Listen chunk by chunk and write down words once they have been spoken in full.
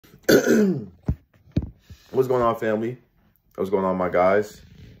What's going on, family? What's going on, my guys?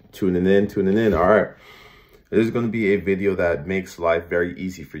 Tuning in. All right. This is going to be a video that makes life very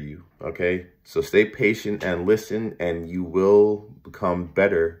easy for you, okay? So stay patient and listen, and you will become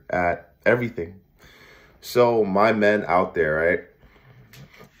better at everything. So my men out there, right?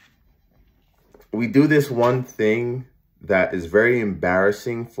 We do this one thing that is very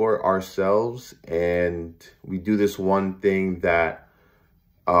embarrassing for ourselves, and we do this one thing that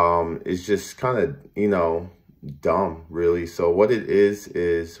is just kind of, dumb, really. So what it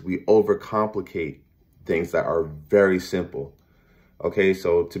is we overcomplicate things that are very simple. Okay,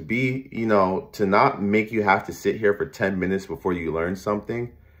 so to be, to not make you have to sit here for 10 minutes before you learn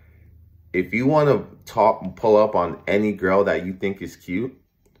something. If you want to pull up on any girl that you think is cute,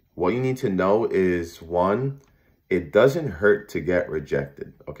 what you need to know is, one, it doesn't hurt to get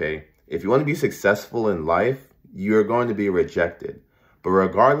rejected, okay? If you want to be successful in life, you're going to be rejected. But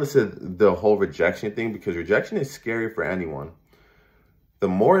regardless of the whole rejection thing, because rejection is scary for anyone, the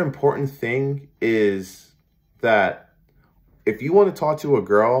more important thing is that if you want to talk to a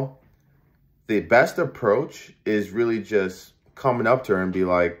girl, the best approach is really just coming up to her and be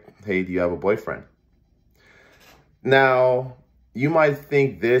like, hey, do you have a boyfriend? Now, you might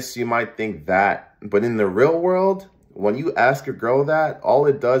think this, you might think that, but in the real world, when you ask a girl that, all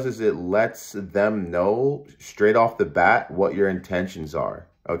it does is it lets them know straight off the bat what your intentions are,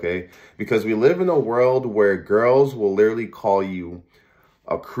 okay? Because we live in a world where girls will literally call you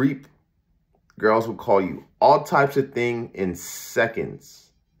a creep. Girls will call you all types of things in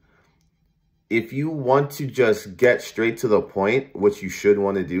seconds. If you want to just get straight to the point, which you should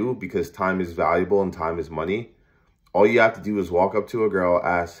want to do because time is valuable and time is money, all you have to do is walk up to a girl,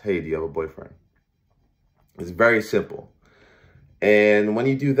 ask, hey, do you have a boyfriend? It's very simple. And when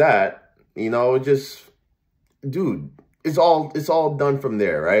you do that, just, dude, it's all done from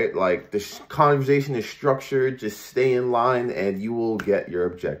there, right? Like, the conversation is structured. Just stay in line and you will get your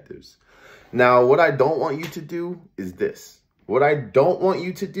objectives. Now, what I don't want you to do is this. What I don't want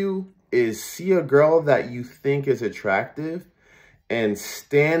you to do is see a girl that you think is attractive and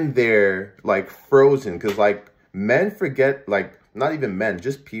stand there like frozen. Because, like, men forget, like, not even men,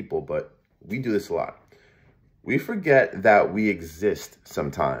 just people, but we do this a lot. We forget that we exist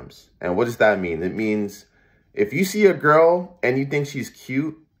sometimes. And what does that mean? It means if you see a girl and you think she's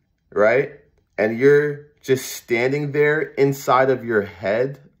cute, right? And you're just standing there inside of your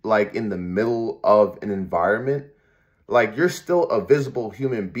head, like in the middle of an environment, like you're still a visible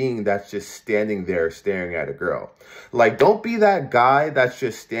human being that's just standing there staring at a girl. Like, don't be that guy that's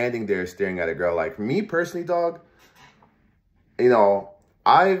just standing there staring at a girl. Like, for me personally, dog,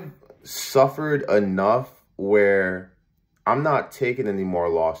 I've suffered enough where I'm not taking any more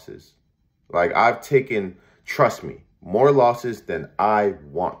losses. Like, I've taken, trust me, more losses than I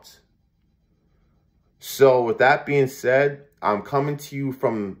want. So with that being said, I'm coming to you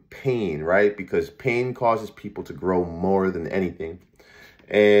from pain, right? Because pain causes people to grow more than anything.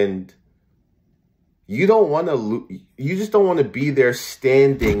 And you just don't want to be there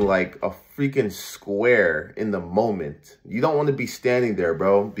standing like a freaking square in the moment. You don't want to be standing there,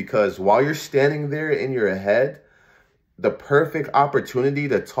 bro, because while you're standing there in your head, the perfect opportunity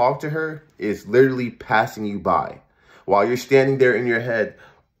to talk to her is literally passing you by. While you're standing there in your head,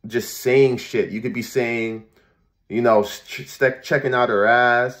 just saying shit. You could be saying, checking out her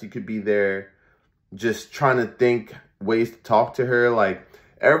ass. You could be there just trying to think ways to talk to her. Like,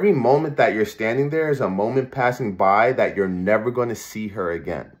 every moment that you're standing there is a moment passing by that you're never going to see her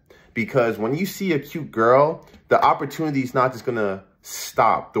again. Because when you see a cute girl, the opportunity is not just going to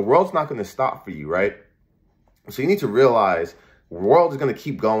stop. The world's not going to stop for you, right? So you need to realize the world is going to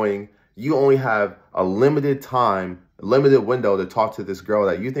keep going. You only have a limited time, a limited window to talk to this girl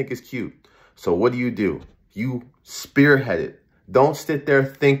that you think is cute. So what do? You spearhead it. Don't sit there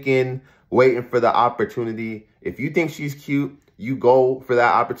thinking, waiting for the opportunity. If you think she's cute, you go for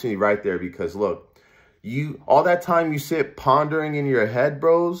that opportunity right there. Because look, all that time you sit pondering in your head,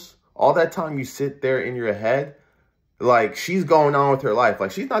 bros, all that time you sit there in your head, like, she's going on with her life.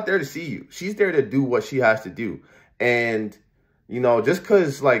 Like, she's not there to see you. She's there to do what she has to do. And, just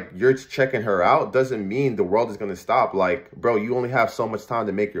because, like, you're checking her out doesn't mean the world is going to stop. Like, bro, you only have so much time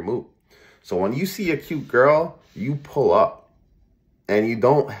to make your move. So when you see a cute girl, you pull up and you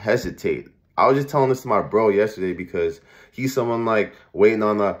don't hesitate. I was just telling this to my bro yesterday because he's someone like waiting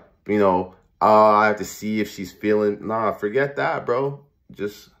on the, I have to see if she's feeling. Nah, forget that, bro.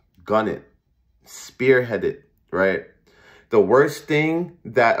 Just gun it. Spearhead it, right? The worst thing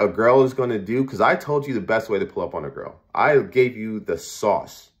that a girl is going to do, because I told you the best way to pull up on a girl. I gave you the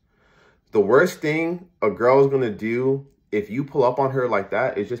sauce. The worst thing a girl is going to do if you pull up on her like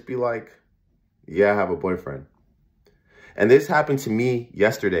that, it's just be like, yeah, I have a boyfriend. And this happened to me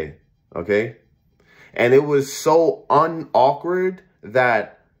yesterday, okay? And it was so awkward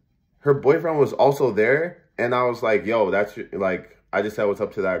that her boyfriend was also there. And I was like, yo, that's like, I just said what's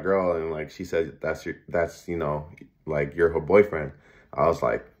up to that girl. And like, she said, that's, you know, like, you're her boyfriend. I was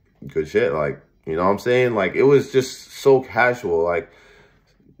like, good shit. Like, you know what I'm saying? Like, it was just so casual. Like,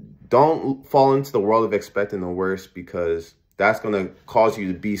 don't fall into the world of expecting the worst, because that's going to cause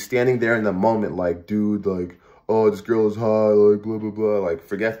you to be standing there in the moment like, dude, like, oh, this girl is hot, like, blah, blah, blah. Like,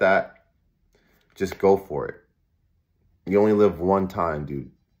 forget that. Just go for it. You only live one time,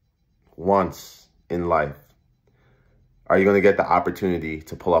 dude. Once in life are you going to get the opportunity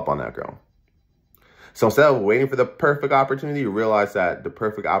to pull up on that girl. So instead of waiting for the perfect opportunity, you realize that the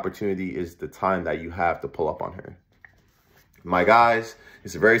perfect opportunity is the time that you have to pull up on her. My guys,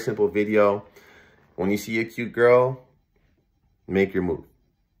 it's a very simple video. When you see a cute girl, make your move.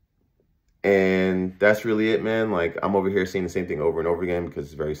 And that's really it, man. Like, I'm over here saying the same thing over and over again because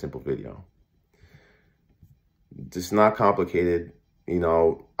it's a very simple video. It's not complicated. You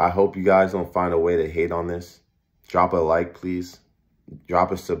know, I hope you guys don't find a way to hate on this. Drop a like, please.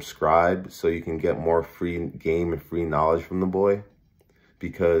 Drop a subscribe so you can get more free game and free knowledge from the boy,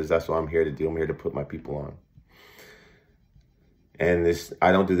 because that's what I'm here to do. I'm here to put my people on. And this,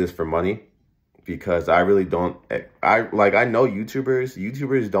 I don't do this for money, because I really don't. I know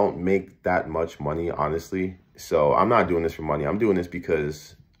YouTubers don't make that much money, honestly. So I'm not doing this for money. I'm doing this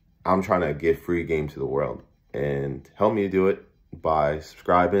because I'm trying to give free game to the world. And help me do it by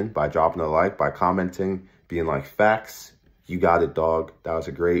subscribing, by dropping a like, by commenting, being like, facts, you got it, dog. That was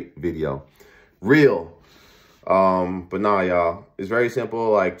a great video. Real. But nah, y'all, it's very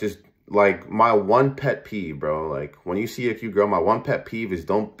simple. Like, just like my one pet peeve, bro. Like, when you see a cute girl, my one pet peeve is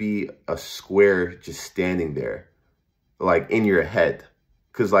don't be a square just standing there, like, in your head.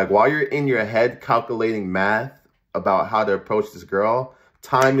 Because, like, while you're in your head calculating math about how to approach this girl,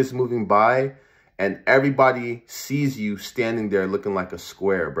 time is moving by, and everybody sees you standing there looking like a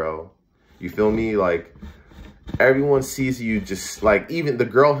square, bro. You feel me? Like, everyone sees you just, like, even the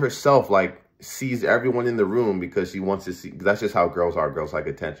girl herself, like, sees everyone in the room because she wants to see. That's just how girls are. Girls like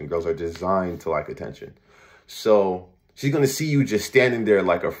attention. Girls are designed to like attention. So she's going to see you just standing there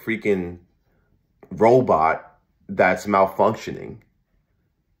like a freaking robot that's malfunctioning.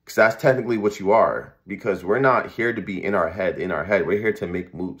 Because that's technically what you are. Because we're not here to be in our head. We're here to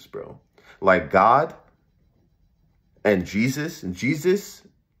make moves, bro. Like God and Jesus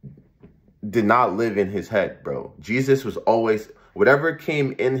did not live in his head, bro. Jesus was always, whatever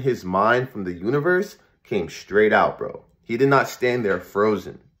came in his mind from the universe came straight out, bro. He did not stand there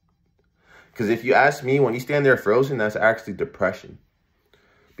frozen. Because if you ask me, when you stand there frozen, that's actually depression.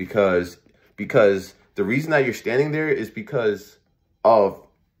 Because the reason that you're standing there is because of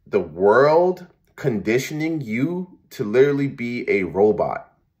the world conditioning you to literally be a robot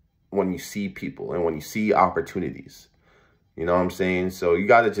when you see people and when you see opportunities. You know what I'm saying? So you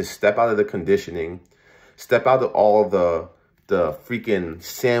got to just step out of the conditioning, step out of all the freaking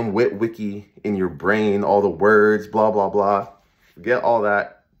Sam Witwicky in your brain, all the words, blah, blah, blah. Forget all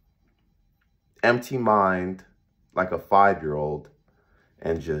that. Empty mind like a 5-year-old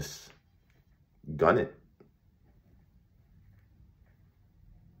and just gun it.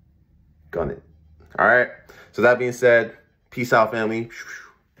 Gun it. All right. So that being said, peace out, family.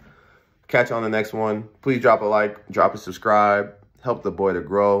 Catch you on the next one. Please drop a like, drop a subscribe. Help the boy to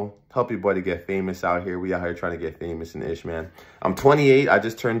grow. Help your boy to get famous out here. We out here trying to get famous in Ish, man. I'm 28. I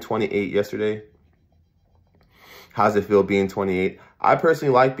just turned 28 yesterday. How's it feel being 28? I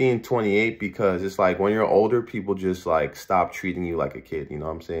personally like being 28 because it's like when you're older, people just like stop treating you like a kid. You know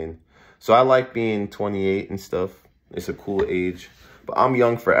what I'm saying? So I like being 28 and stuff. It's a cool age. But I'm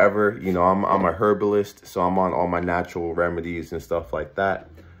young forever. You know, I'm a herbalist. So I'm on all my natural remedies and stuff like that.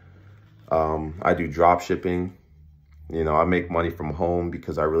 I do drop shipping. You know, I make money from home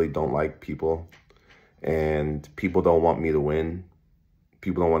because I really don't like people. And people don't want me to win.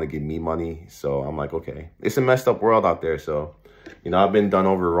 People don't want to give me money. So I'm like, okay. It's a messed up world out there. So, you know, I've been done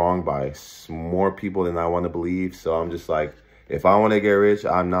over wrong by more people than I want to believe. So I'm just like, if I want to get rich,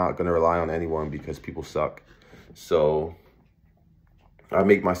 I'm not going to rely on anyone because people suck. So I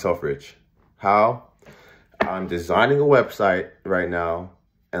make myself rich. How? I'm designing a website right now.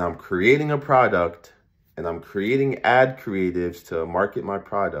 And I'm creating a product, and I'm creating ad creatives to market my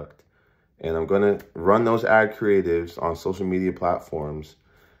product. And I'm going to run those ad creatives on social media platforms.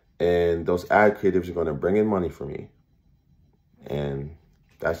 And those ad creatives are going to bring in money for me. And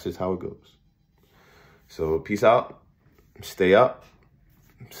that's just how it goes. So peace out. Stay up.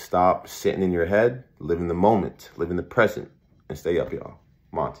 Stop sitting in your head. Live in the moment. Live in the present. And stay up, y'all.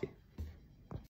 Monty.